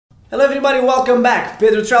Hello everybody, welcome back.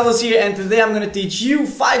 Pedro Travels here, and today I'm going to teach you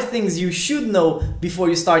 5 things you should know before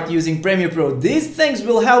you start using Premiere Pro. These things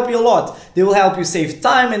will help you a lot. They will help you save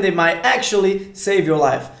time and they might actually save your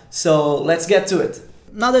life. So let's get to it.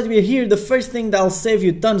 Now that we're here, the first thing that'll save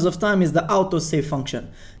you tons of time is the autosave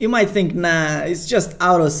function. You might think, nah, it's just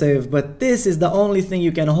autosave, but this is the only thing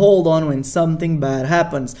you can hold on when something bad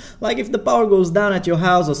happens. Like if the power goes down at your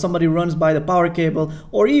house or somebody runs by the power cable,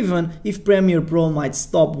 or even if Premiere Pro might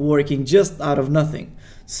stop working just out of nothing.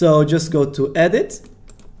 So just go to Edit,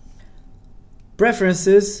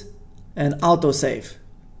 Preferences, and Autosave.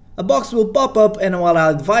 A box will pop up and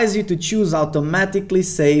I'll advise you to choose Automatically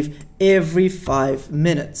Save every 5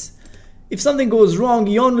 minutes. If something goes wrong,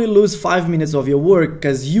 you only lose 5 minutes of your work,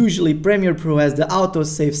 because usually Premiere Pro has the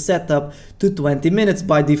autosave set up to 20 minutes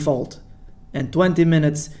by default. And 20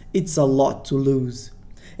 minutes, it's a lot to lose.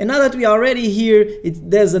 And now that we are already here,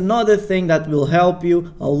 there's another thing that will help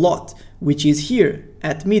you a lot, which is here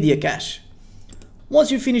at Media Cache. Once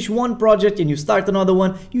you finish one project and you start another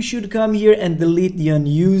one, you should come here and delete the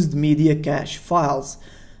unused Media Cache files,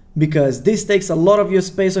 because this takes a lot of your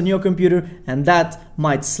space on your computer and that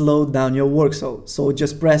might slow down your work. So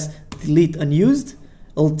just press delete unused.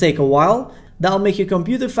 It'll take a while. That'll make your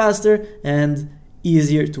computer faster and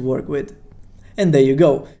easier to work with. And there you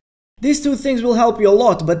go. These 2 things will help you a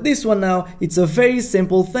lot, but this one now, it's a very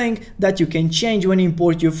simple thing that you can change when you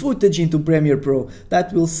import your footage into Premiere Pro.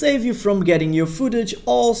 That will save you from getting your footage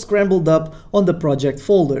all scrambled up on the project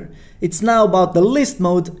folder. It's now about the list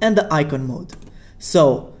mode and the icon mode.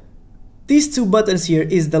 So these 2 buttons here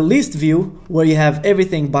is the list view, where you have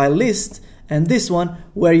everything by list, and this one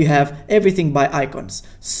where you have everything by icons.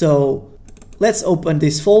 So let's open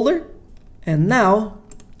this folder, and now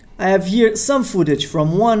I have here some footage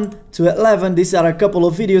from 1 to 11. These are a couple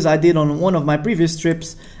of videos I did on one of my previous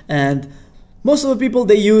trips, and most of the people,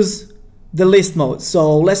 they use the list mode.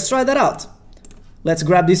 So let's try that out. Let's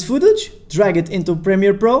grab this footage, drag it into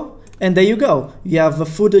Premiere Pro, and there you go. You have the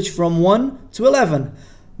footage from 1 to 11.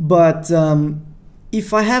 But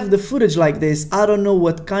if I have the footage like this, I don't know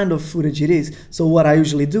what kind of footage it is. So what I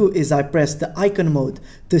usually do is I press the icon mode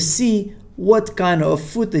to see what kind of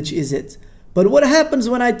footage is it. But what happens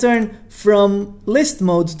when I turn from list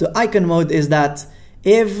mode to icon mode is that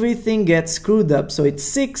everything gets screwed up. So it's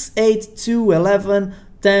 6, 8, 2, 11,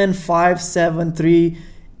 10, 5, 7, 3.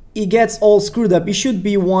 It gets all screwed up. It should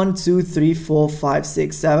be 1, 2, 3, 4, 5,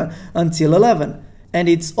 6, 7 until 11. And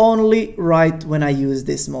it's only right when I use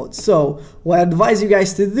this mode. So what I advise you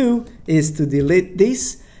guys to do is to delete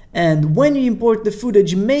this. And when you import the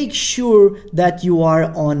footage, make sure that you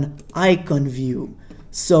are on icon view.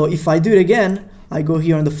 So if I do it again, I go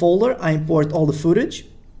here on the folder, I import all the footage,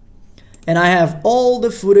 and I have all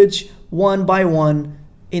the footage one by one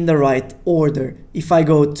in the right order. If I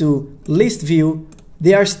go to list view,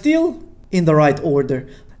 they are still in the right order.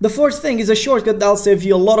 The 4th thing is a shortcut that'll save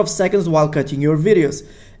you a lot of seconds while cutting your videos.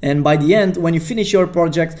 And by the end, when you finish your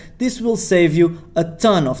project, this will save you a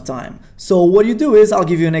ton of time. So what you do is, I'll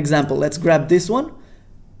give you an example. Let's grab this one.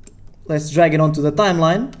 Let's drag it onto the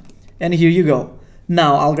timeline. And here you go.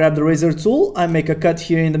 Now I'll grab the razor tool, I make a cut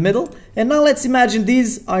here in the middle, and now let's imagine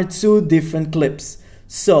these are 2 different clips.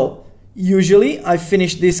 So usually I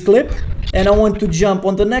finish this clip and I want to jump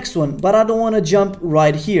on the next one, but I don't want to jump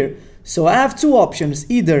right here. So I have 2 options.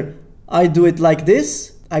 Either I do it like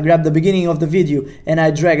this, I grab the beginning of the video and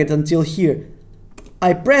I drag it until here.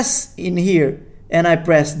 I press in here and I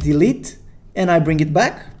press delete and I bring it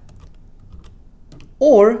back.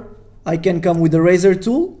 Or I can come with the razor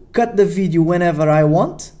tool, cut the video whenever I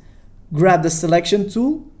want, grab the selection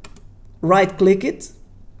tool, right click it,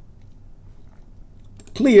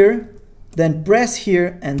 clear, then press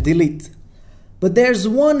here and delete. But there's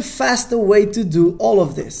one faster way to do all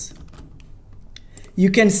of this. You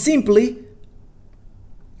can simply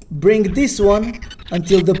bring this one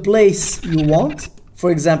until the place you want,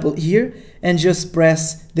 for example here, and just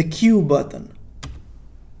press the Q button.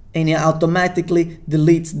 And it automatically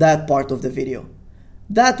deletes that part of the video.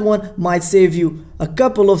 That one might save you a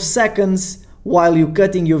couple of seconds while you're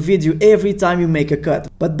cutting your video every time you make a cut.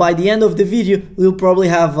 But by the end of the video, you'll probably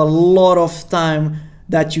have a lot of time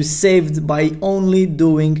that you saved by only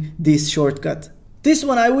doing this shortcut. This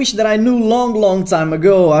one I wish that I knew long time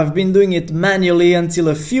ago. I've been doing it manually until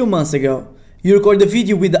a few months ago. You record the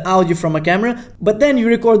video with the audio from a camera, but then you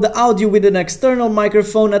record the audio with an external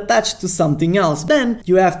microphone attached to something else. Then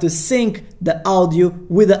you have to sync the audio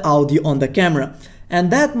with the audio on the camera. And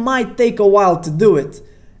that might take a while to do it.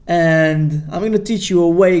 and I'm gonna teach you a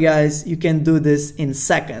way, guys, you can do this in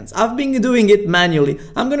seconds. I've been doing it manually.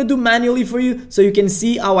 I'm gonna do manually for you so you can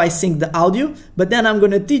see how I sync the audio, but then I'm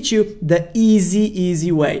gonna teach you the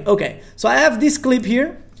easy way. Okay, so I have this clip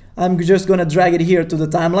here. I'm just gonna drag it here to the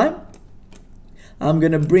timeline. I'm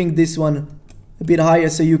gonna bring this one a bit higher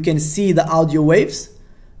so you can see the audio waves.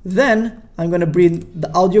 Then I'm gonna bring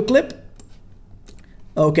the audio clip.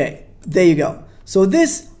 Okay, there you go. So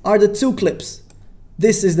these are the two clips.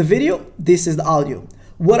 This is the video, this is the audio.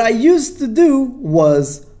 What I used to do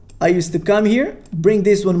was, I used to come here, bring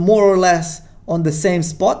this one more or less on the same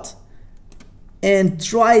spot, and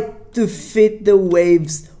try to fit the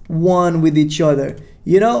waves one with each other.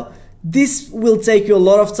 You know, this will take you a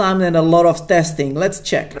lot of time and a lot of testing. Let's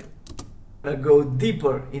check. I'm gonna go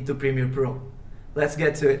deeper into Premiere Pro. Let's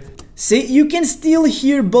get to it. See, you can still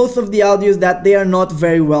hear both of the audios that they are not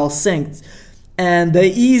very well synced. And the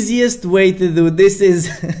easiest way to do this is,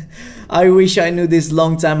 I wish I knew this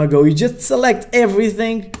long time ago. You just select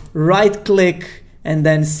everything, right click, and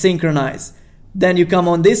then synchronize. Then you come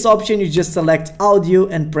on this option, you just select audio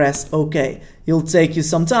and press OK. It'll take you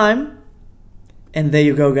some time. And there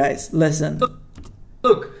you go, guys. Listen.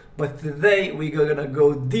 Look, but today we're gonna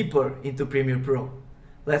go deeper into Premiere Pro.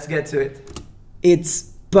 Let's get to it.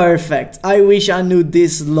 It's perfect. I wish I knew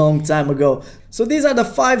this long time ago. So these are the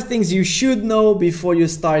 5 things you should know before you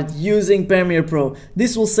start using Premiere Pro.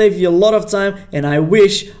 This will save you a lot of time, and I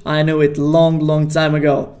wish I knew it long time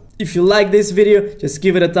ago. If you like this video, just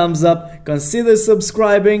give it a thumbs up, consider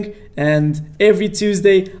subscribing, and every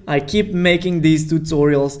Tuesday I keep making these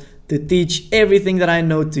tutorials to teach everything that I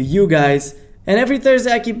know to you guys. And every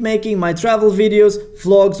Thursday I keep making my travel videos,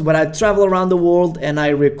 vlogs where I travel around the world and I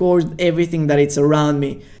record everything that is around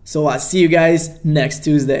me. So I'll see you guys next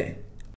Tuesday.